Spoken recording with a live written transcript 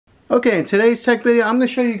Okay, in today's tech video, I'm going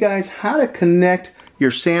to show you guys how to connect your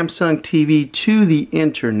Samsung TV to the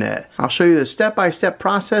internet. I'll show you the step-by-step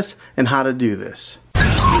process and how to do this.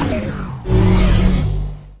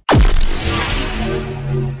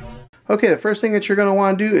 Okay, the first thing that you're going to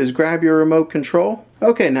want to do is grab your remote control.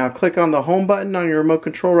 Okay, now click on the home button on your remote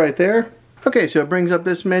control right there. Okay, so it brings up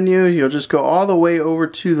this menu. You'll just go all the way over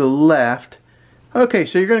to the left. Okay,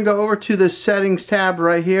 so you're going to go over to the settings tab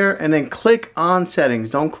right here and then click on settings.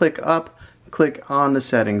 Don't click up, click on the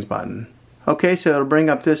settings button. Okay, so it'll bring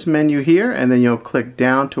up this menu here and then you'll click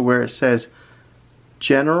down to where it says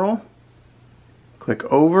General. Click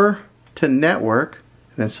over to Network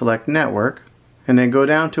and then select Network and then go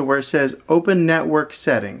down to where it says Open Network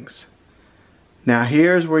Settings. Now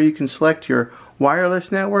here's where you can select your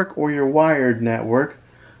wireless network or your wired network,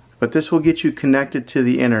 but this will get you connected to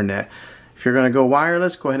the internet. If you're going to go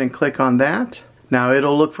wireless, go ahead and click on that. Now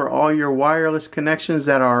it'll look for all your wireless connections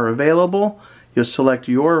that are available. You'll select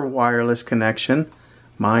your wireless connection.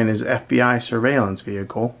 Mine is FBI surveillance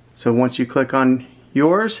vehicle. So once you click on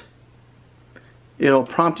yours, it'll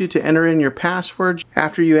prompt you to enter in your password.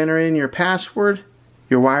 After you enter in your password,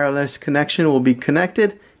 your wireless connection will be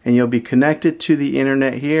connected and you'll be connected to the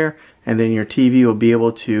internet here, and then your TV will be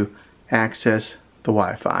able to access the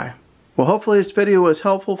Wi-Fi. Well, hopefully this video was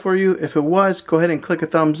helpful for you. If it was, go ahead and click a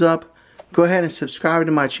thumbs up. Go ahead and subscribe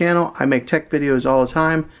to my channel. I make tech videos all the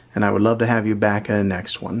time, and I would love to have you back in the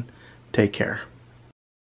next one. Take care.